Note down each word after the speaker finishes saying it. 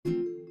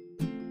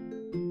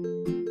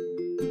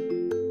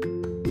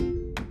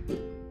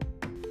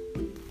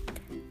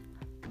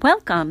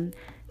Welcome.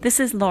 This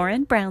is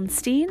Lauren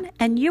Brownstein,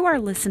 and you are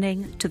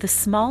listening to the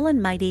Small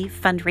and Mighty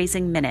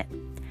Fundraising Minute.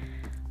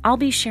 I'll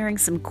be sharing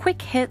some quick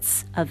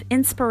hits of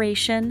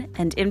inspiration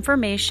and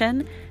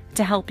information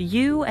to help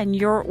you and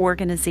your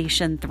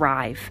organization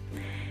thrive.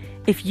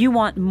 If you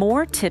want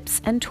more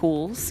tips and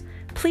tools,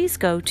 please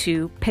go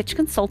to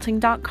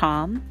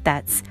pitchconsulting.com,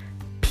 that's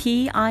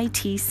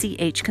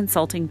PITCH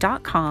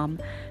consulting.com,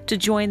 to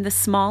join the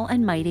Small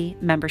and Mighty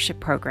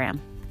membership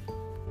program.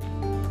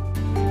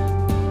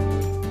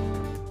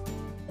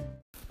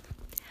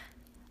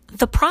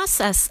 The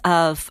process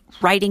of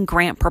writing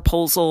grant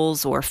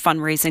proposals or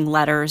fundraising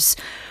letters,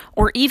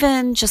 or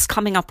even just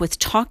coming up with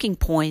talking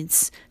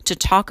points to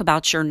talk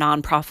about your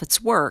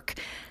nonprofit's work,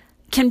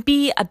 can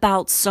be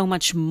about so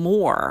much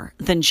more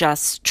than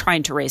just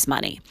trying to raise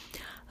money.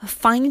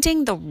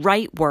 Finding the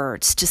right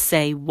words to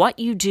say what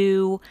you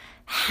do,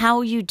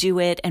 how you do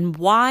it, and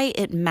why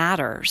it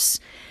matters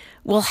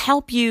will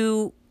help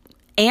you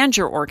and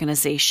your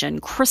organization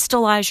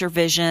crystallize your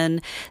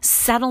vision,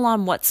 settle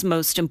on what's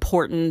most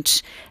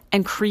important,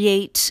 and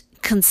create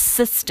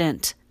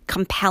consistent,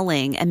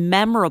 compelling, and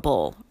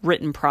memorable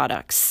written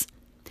products.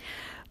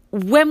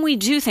 When we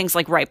do things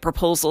like write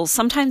proposals,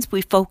 sometimes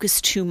we focus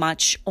too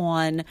much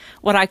on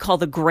what I call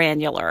the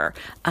granular,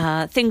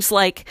 things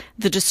like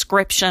the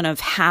description of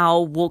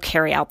how we'll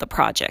carry out the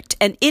project.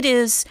 And it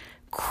is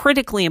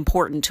critically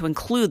important to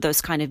include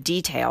those kind of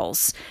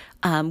details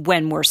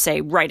when we're,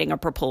 say, writing a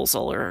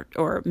proposal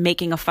or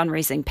making a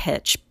fundraising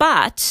pitch.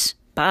 But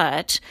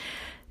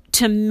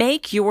to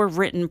make your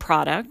written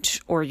product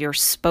or your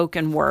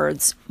spoken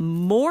words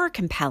more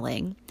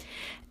compelling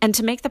and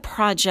to make the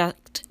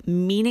project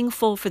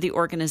meaningful for the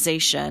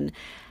organization,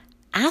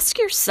 ask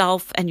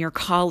yourself and your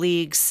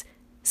colleagues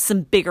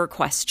some bigger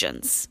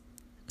questions.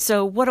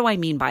 So what do I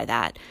mean by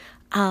that?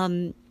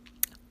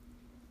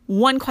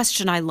 One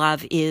question I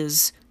love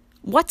is,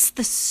 what's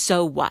the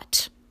so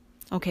what?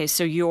 Okay,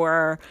 so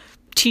you're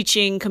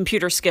teaching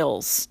computer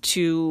skills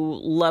to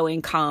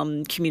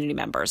low-income community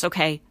members.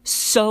 Okay,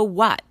 so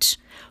what?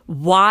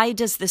 Why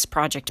does this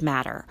project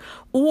matter?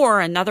 Or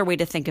another way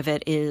to think of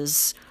it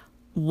is,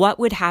 what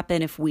would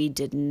happen if we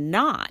did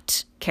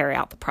not carry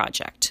out the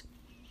project?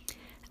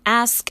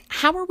 Ask,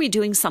 how are we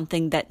doing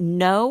something that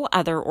no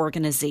other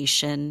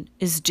organization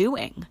is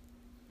doing?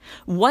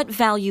 What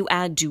value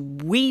add do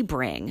we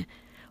bring?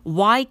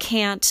 Why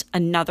can't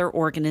another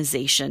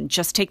organization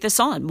just take this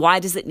on? Why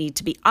does it need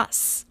to be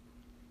us?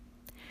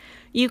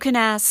 You can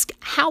ask,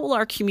 how will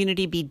our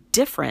community be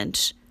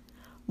different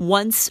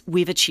once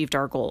we've achieved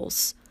our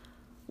goals?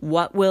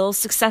 What will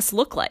success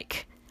look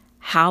like?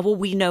 How will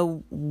we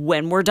know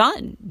when we're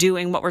done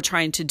doing what we're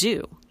trying to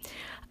do?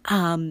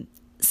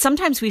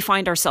 Sometimes we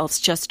find ourselves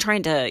just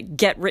trying to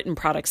get written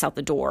products out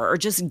the door or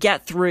just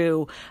get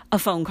through a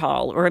phone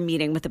call or a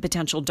meeting with a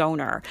potential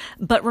donor.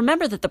 But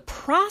remember that the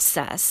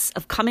process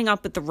of coming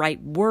up with the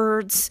right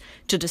words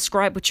to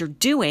describe what you're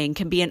doing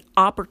can be an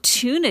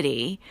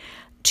opportunity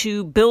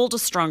to build a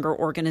stronger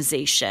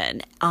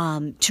organization,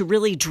 to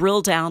really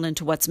drill down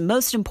into what's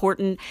most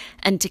important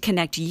and to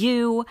connect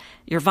you,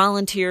 your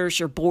volunteers,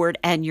 your board,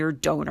 and your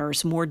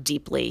donors more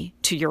deeply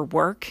to your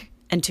work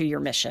and to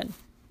your mission.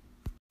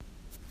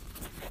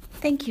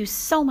 Thank you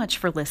so much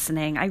for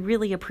listening. I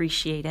really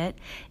appreciate it.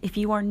 If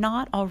you are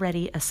not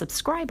already a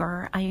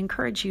subscriber, I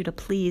encourage you to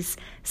please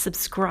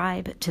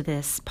subscribe to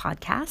this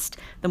podcast.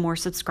 The more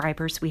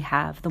subscribers we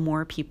have, the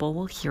more people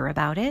will hear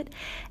about it.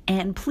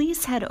 And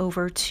please head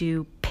over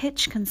to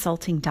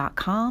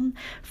pitchconsulting.com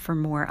for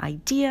more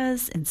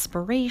ideas,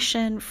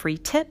 inspiration, free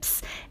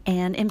tips,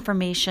 and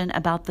information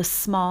about the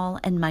Small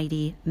and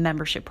Mighty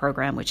membership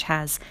program, which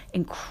has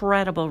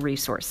incredible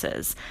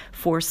resources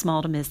for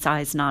small to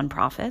mid-sized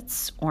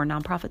nonprofits or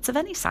nonprofits of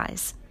any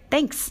size.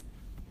 Thanks.